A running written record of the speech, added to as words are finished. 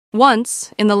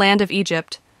Once, in the land of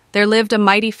Egypt, there lived a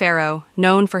mighty Pharaoh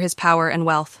known for his power and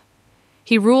wealth.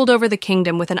 He ruled over the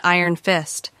kingdom with an iron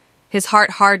fist, his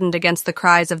heart hardened against the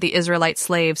cries of the Israelite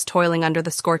slaves toiling under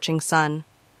the scorching sun.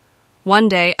 One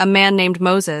day, a man named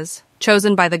Moses,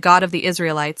 chosen by the God of the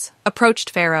Israelites, approached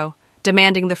Pharaoh,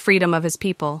 demanding the freedom of his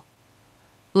people.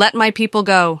 "Let my people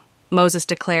go," Moses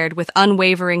declared with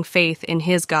unwavering faith in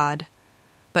his God.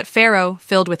 But Pharaoh,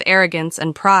 filled with arrogance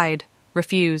and pride,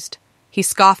 refused. He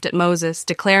scoffed at Moses,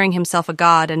 declaring himself a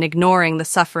god and ignoring the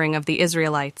suffering of the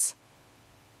Israelites.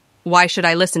 "Why should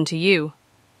I listen to you?"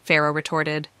 Pharaoh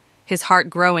retorted, his heart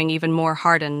growing even more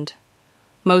hardened.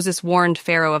 Moses warned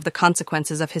Pharaoh of the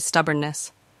consequences of his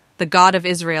stubbornness. The God of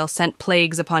Israel sent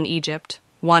plagues upon Egypt,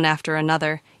 one after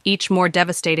another, each more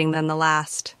devastating than the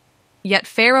last. Yet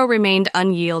Pharaoh remained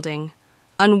unyielding,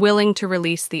 unwilling to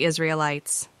release the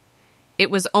Israelites. It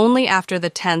was only after the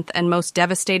 10th and most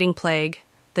devastating plague,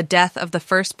 the death of the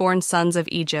firstborn sons of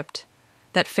Egypt,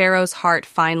 that Pharaoh's heart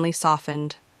finally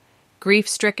softened.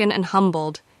 Grief-stricken and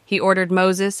humbled, he ordered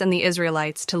Moses and the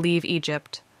Israelites to leave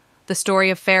Egypt. The story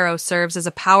of Pharaoh serves as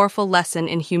a powerful lesson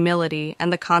in humility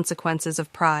and the consequences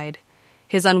of pride.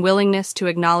 His unwillingness to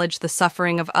acknowledge the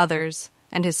suffering of others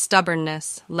and his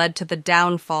stubbornness led to the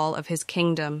downfall of his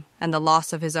kingdom and the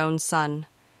loss of his own son.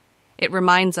 It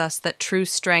reminds us that true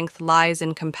strength lies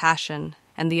in compassion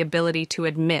and the ability to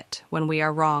admit when we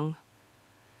are wrong.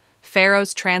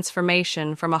 Pharaoh's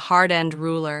transformation from a hard-end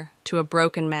ruler to a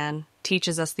broken man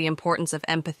teaches us the importance of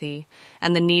empathy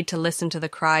and the need to listen to the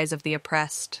cries of the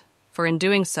oppressed, for in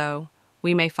doing so,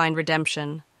 we may find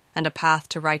redemption and a path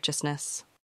to righteousness.